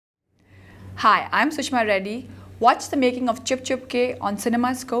Hi, I'm Sushma Reddy. Watch the making of Chup Chup Ke on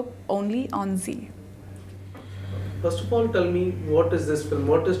CinemaScope only on Z. First of all, tell me, what is this film?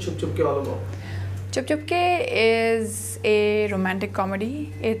 What is Chup Chup Ke all about? Chup Chup Ke is a romantic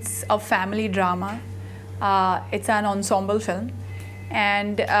comedy. It's a family drama. It's an ensemble film.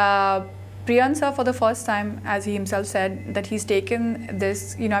 And Priyam sir, for the first time, as he himself said, that he's taken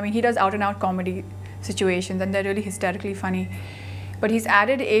this, he does out and out comedy situations and they're really hysterically funny. But he's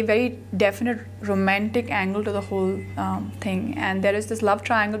added a very definite romantic angle to the whole thing. And there is this love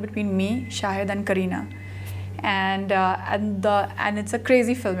triangle between me, Shahid and Kareena. And it's a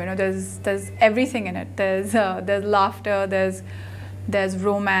crazy film, there's everything in it. There's laughter, there's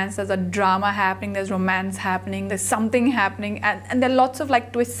romance, there's a drama happening, there's romance happening, there's something happening, and there are lots of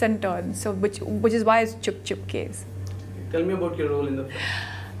like twists and turns, so which is why it's Chup Chup Case. Tell me about your role in the film.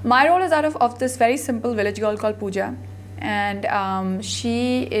 My role is that of this very simple village girl called Pooja, and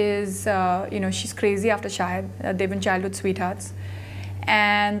she is she's crazy after Shahid. They've been childhood sweethearts,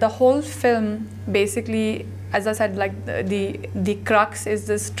 and the whole film basically, as I said, like the crux is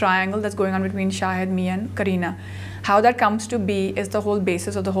this triangle that's going on between Shahid, me and Kareena. How that comes to be is the whole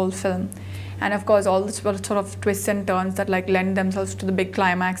basis of the whole film. And of course all the sort of twists and turns that like lend themselves to the big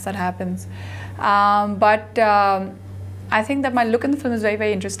climax that happens. But I think that my look in the film is very,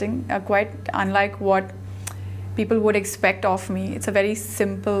 very interesting, quite unlike what people would expect of me. It's a very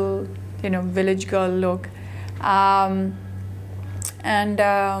simple, village girl look. And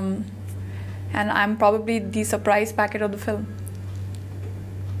I'm probably the surprise packet of the film.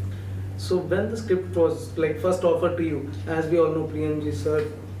 So when the script was like first offered to you, as we all know, Priyam ji sir,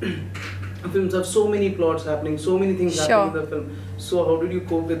 films have so many plots happening, so many things happening in the film. So how did you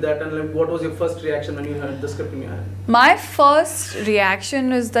cope with that, and like, what was your first reaction when you heard the script in your hand? My first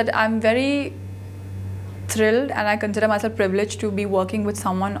reaction is that I'm very thrilled, and I consider myself privileged to be working with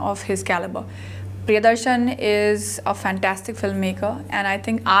someone of his caliber. Priyadarshan is a fantastic filmmaker, and I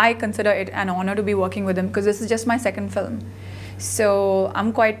think I consider it an honor to be working with him because this is just my second film. So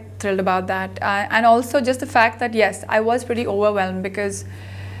I'm quite thrilled about that. And also just the fact that, yes, I was pretty overwhelmed because,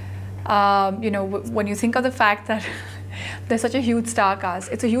 when you think of the fact that there's such a huge star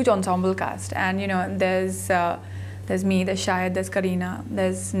cast, it's a huge ensemble cast. And, there's me, there's Shahid, there's Kareena,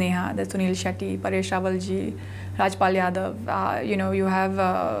 there's Neha, there's Sunil Shetty, Paresh Rawalji, Rajpal Yadav, you have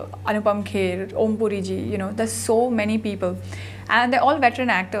Anupam Kher, Om Puri ji, there's so many people. And they're all veteran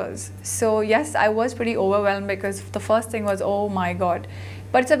actors. So yes, I was pretty overwhelmed because the first thing was, oh my God.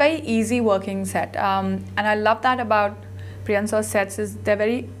 But it's a very easy working set. And I love that about Priyam sir's sets is they're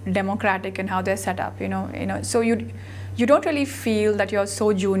very democratic in how they're set up, So you don't really feel that you're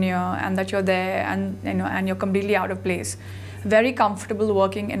so junior and that you're there and, and you're completely out of place. Very comfortable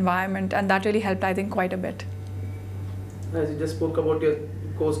working environment, and that really helped, I think, quite a bit. As you just spoke about your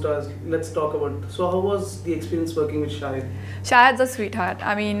co-stars, let's talk about, so how was the experience working with Shahid? Shahid's a sweetheart.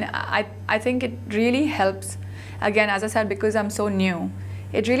 I think it really helps, again, as I said, because I'm so new,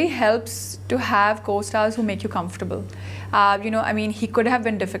 it really helps to have co-stars who make you comfortable. He could have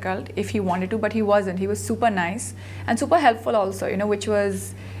been difficult if he wanted to, but he wasn't. He was super nice and super helpful also, which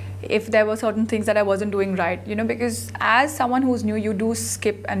was, if there were certain things that I wasn't doing right, because as someone who's new, you do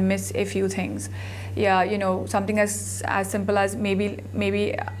skip and miss a few things. Yeah, something as simple as maybe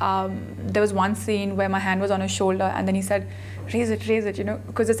there was one scene where my hand was on his shoulder and then he said, raise it,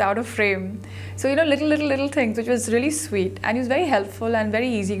 because it's out of frame. So, little things, which was really sweet. And he was very helpful and very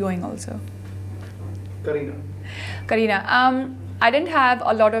easygoing also. Kareena, I didn't have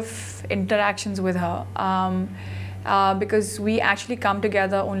a lot of interactions with her because we actually come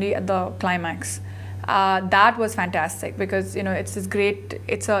together only at the climax. That was fantastic because it's this great,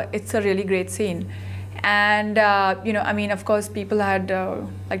 it's a really great scene, and of course people had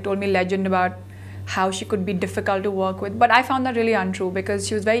told me legend about how she could be difficult to work with, but I found that really untrue because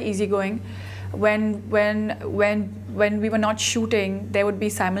she was very easygoing. When we were not shooting, there would be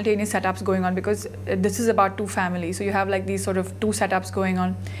simultaneous setups going on because this is about two families, so you have like these sort of two setups going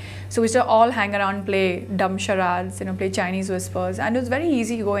on. So we used to all hang around, play dumb charades, play Chinese whispers, and it was very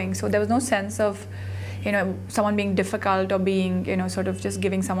easy going. So there was no sense of, someone being difficult or being, sort of just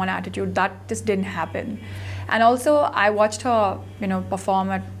giving someone attitude. That just didn't happen. And also, I watched her,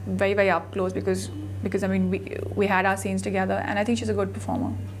 perform at very, very up close because we had our scenes together, and I think she's a good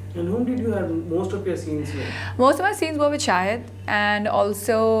performer. And whom did you have most of your scenes with? Most of my scenes were with Shahid, and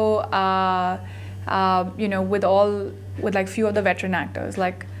also, with like few of the veteran actors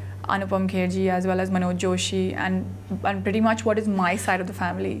like Anupam Kher as well as Manoj Joshi, and pretty much what is my side of the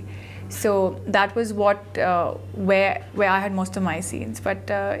family. So that was what where I had most of my scenes, but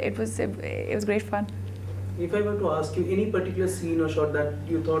it was great fun. If I were to ask you any particular scene or shot that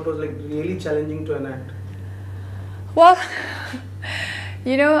you thought was like really challenging to enact? Well,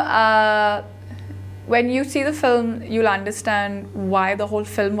 you know, when you see the film, you'll understand why the whole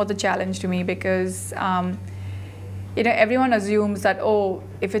film was a challenge to me, because you know, everyone assumes that, oh,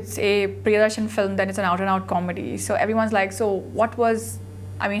 if it's a Priyadarshan film, then it's an out-and-out comedy. So everyone's like, so what was,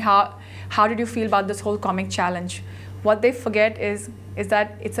 I mean, how did you feel about this whole comic challenge? What they forget is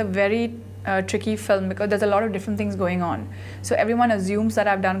that it's a very tricky film, because there's a lot of different things going on. So everyone assumes that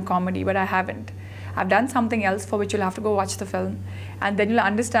I've done comedy, but I haven't. I've done something else for which you'll have to go watch the film. And then you'll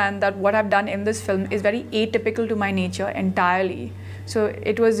understand that what I've done in this film is very atypical to my nature entirely. So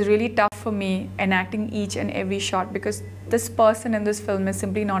it was really tough for me enacting each and every shot, because this person in this film is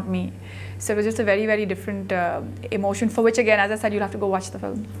simply not me. So it was just a very, very different emotion, for which, again, as I said, you'll have to go watch the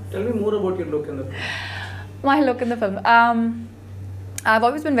film. Tell me more about your look in the film. My look in the film. I've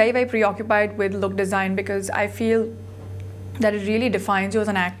always been very, very preoccupied with look design, because I feel that it really defines you as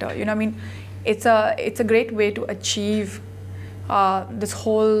an actor. You know, I mean, it's a great way to achieve this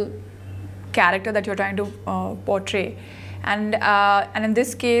whole character that you're trying to portray. And in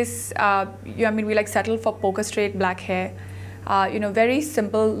this case, I mean, we like settled for poker straight black hair. You know, very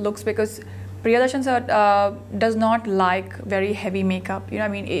simple looks, because Priyadarshan sir does not like very heavy makeup. You know, I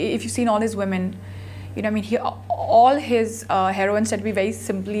mean, if you've seen all his women, you know, I mean, all his heroines tend to be very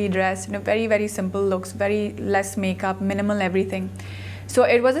simply dressed. You know, very, very simple looks, very less makeup, minimal everything. So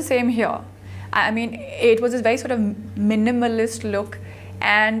it was the same here. I mean, it was a very sort of minimalist look,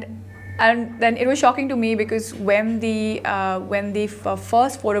 and then it was shocking to me, because when the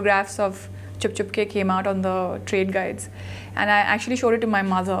first photographs of Chup came out on the trade guides, and I actually showed it to my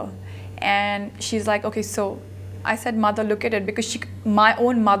mother, and she's like, okay, so I said, mother, look at it, because my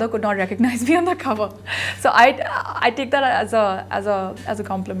own mother could not recognize me on the cover. So I take that as a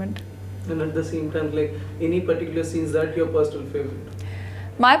compliment. And at the same time, like, any particular scenes that your personal favorite?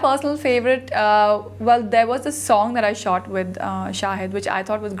 My personal favorite, well, there was a song that I shot with Shahid, which I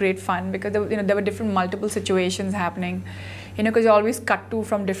thought was great fun, because there were different multiple situations happening, you know, because you always cut to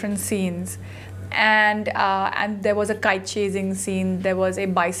from different scenes, and there was a kite chasing scene, there was a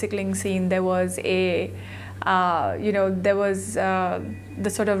bicycling scene, there was a you know, there was the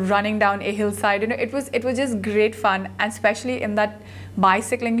sort of running down a hillside. You know, it was just great fun, and especially in that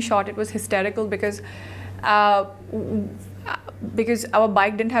bicycling shot, it was hysterical, because our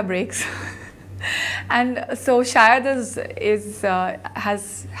bike didn't have brakes. And so Shahid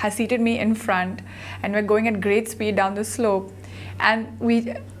has seated me in front, and we're going at great speed down the slope, and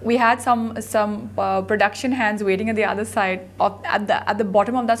we had some production hands waiting at the other side at the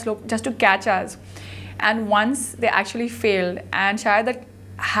bottom of that slope just to catch us. And once they actually failed, and Shahid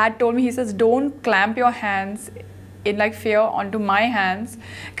had told me, he says, don't clamp your hands in like fear onto my hands,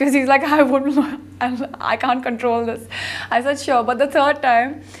 because he's like, I can't control this. I said, sure. But the third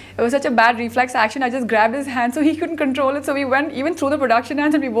time, it was such a bad reflex action, I just grabbed his hand so he couldn't control it. So we went even through the production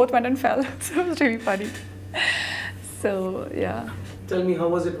hands, and we both went and fell. So it was really funny. So yeah. Tell me, how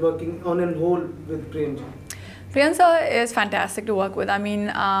was it working on and whole with Priyam? Priyam sir is fantastic to work with. I mean,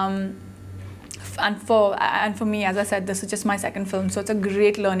 and for me, as I said, this is just my second film, so it's a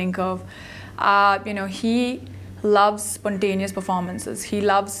great learning curve. You know, he loves spontaneous performances. He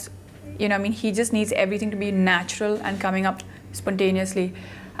loves, you know, I mean, he just needs everything to be natural and coming up spontaneously.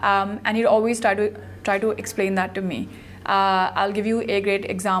 And he'd always try to explain that to me. I'll give you a great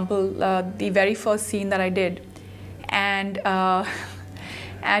example. The very first scene that I did, and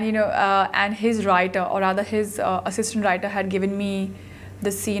you know, and his writer, or rather his assistant writer, had given me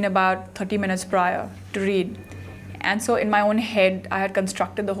the scene about 30 minutes prior to read. And so in my own head, I had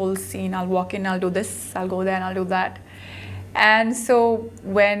constructed the whole scene. I'll walk in, I'll do this, I'll go there, and I'll do that. And so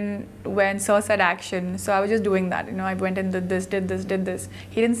when Sir said action, so I was just doing that. You know, I went and did this, did this, did this.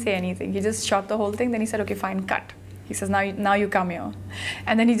 He didn't say anything. He just shot the whole thing. Then he said, okay, fine, cut. He says, now you come here.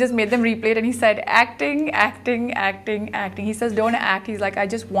 And then he just made them replay it, and he said, acting, acting, acting, acting. He says, don't act. He's like, I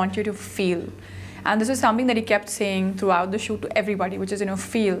just want you to feel. And this was something that he kept saying throughout the shoot to everybody, which is, you know,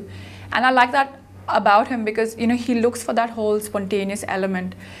 feel. And I like that about him, because, you know, he looks for that whole spontaneous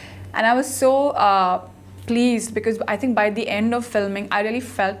element. And I was so pleased, because I think by the end of filming, I really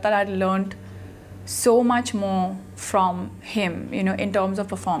felt that I'd learned so much more from him, you know, in terms of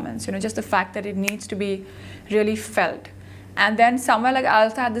performance. You know, just the fact that it needs to be really felt. And then somewhere, like, I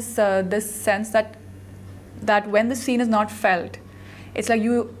also had this this sense that when the scene is not felt, it's like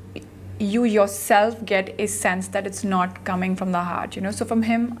you yourself get a sense that it's not coming from the heart, you know. So from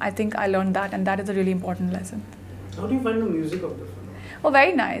him, I think I learned that, and that is a really important lesson. How do you find the music of the film? Oh,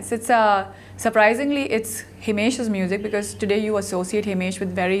 very nice. It's surprisingly, it's Himesh's music, because today you associate Himesh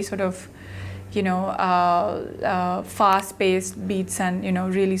with very sort of, you know, fast-paced beats and, you know,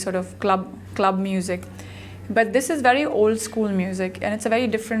 really sort of club music. But this is very old school music, and it's a very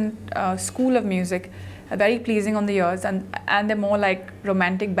different school of music, very pleasing on the ears, and they're more like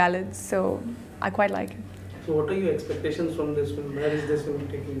romantic ballads, so I quite like it. So what are your expectations from this film? Where is this film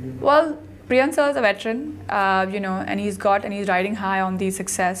taking you? Well, Priyam sir is a veteran, you know, and he's riding high on the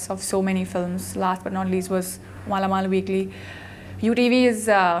success of so many films. Last but not least was Mala Mala Weekly. UTV is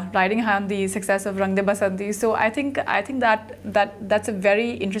riding high on the success of Rang De Basanti. So I think that's a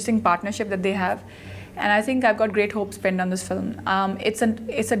very interesting partnership that they have, and I think I've got great hopes pinned on this film.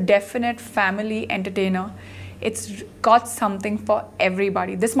 It's a definite family entertainer. It's got something for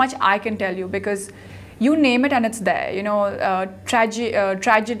everybody. This much I can tell you, because you name it and it's there. You know,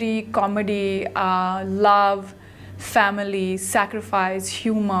 tragedy, comedy, love, family, sacrifice,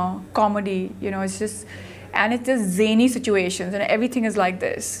 humor, comedy. You know, it's just zany situations, and everything is like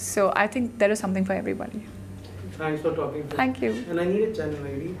this. So I think there is something for everybody. Thanks for talking. Thank you. And I need a channel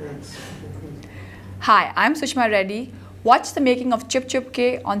ID. Thanks. Hi, I'm Sushma Reddy. Watch the making of Chup Chup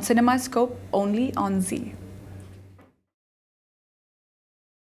Ke on CinemaScope only on Z.